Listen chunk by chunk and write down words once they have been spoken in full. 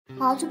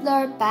How to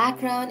blur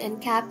background in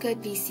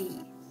CapCut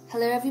PC.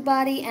 Hello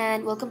everybody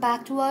and welcome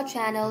back to our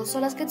channel. So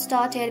let's get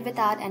started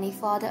without any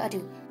further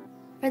ado.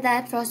 For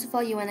that, first of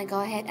all, you want to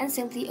go ahead and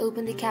simply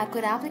open the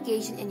CapCut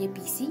application in your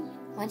PC.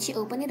 Once you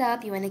open it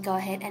up, you want to go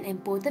ahead and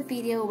import the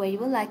video where you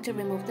would like to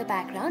remove the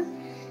background.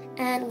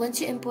 And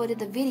once you imported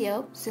the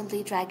video,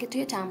 simply drag it to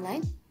your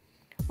timeline.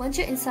 Once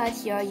you're inside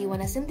here, you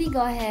want to simply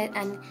go ahead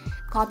and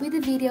copy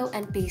the video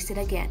and paste it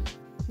again.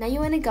 Now you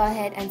want to go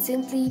ahead and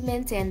simply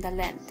maintain the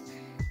length.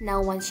 Now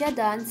once you're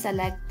done,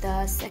 select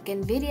the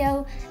second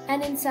video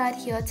and inside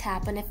here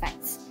tap on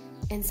effects.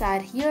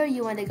 Inside here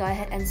you want to go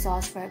ahead and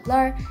search for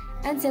blur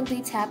and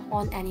simply tap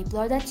on any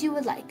blur that you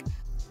would like.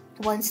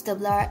 Once the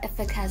blur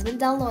effect has been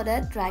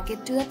downloaded, drag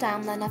it to the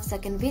timeline of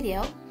second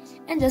video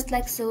and just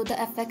like so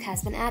the effect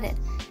has been added.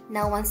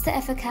 Now once the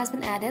effect has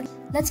been added,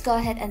 let's go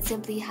ahead and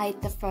simply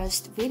hide the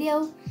first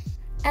video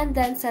and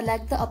then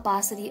select the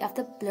opacity of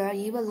the blur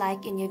you will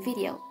like in your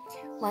video.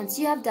 Once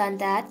you have done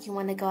that, you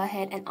want to go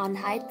ahead and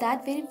unhide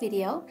that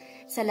video,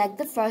 select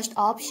the first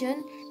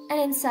option, and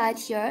inside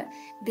here,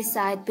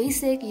 beside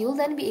basic, you'll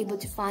then be able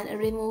to find a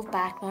remove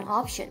background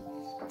option.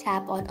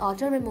 Tap on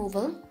auto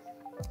removal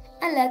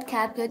and let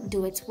CapCut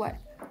do its work.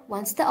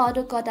 Once the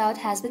auto cutout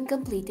has been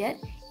completed,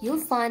 you'll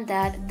find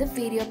that the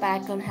video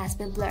background has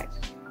been blurred.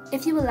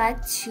 If you would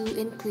like to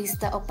increase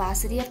the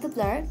opacity of the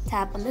blur,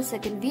 tap on the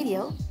second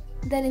video.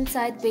 Then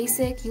inside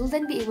basic, you'll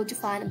then be able to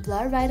find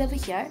blur right over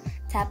here.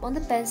 Tap on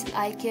the pencil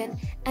icon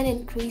and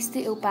increase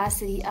the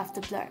opacity of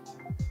the blur.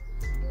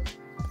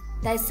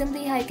 That's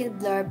simply how you can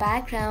blur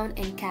background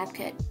in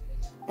CapCut.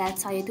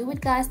 That's how you do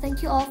it, guys.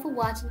 Thank you all for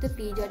watching the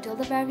video till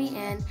the very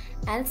end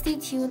and stay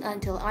tuned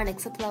until our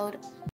next upload.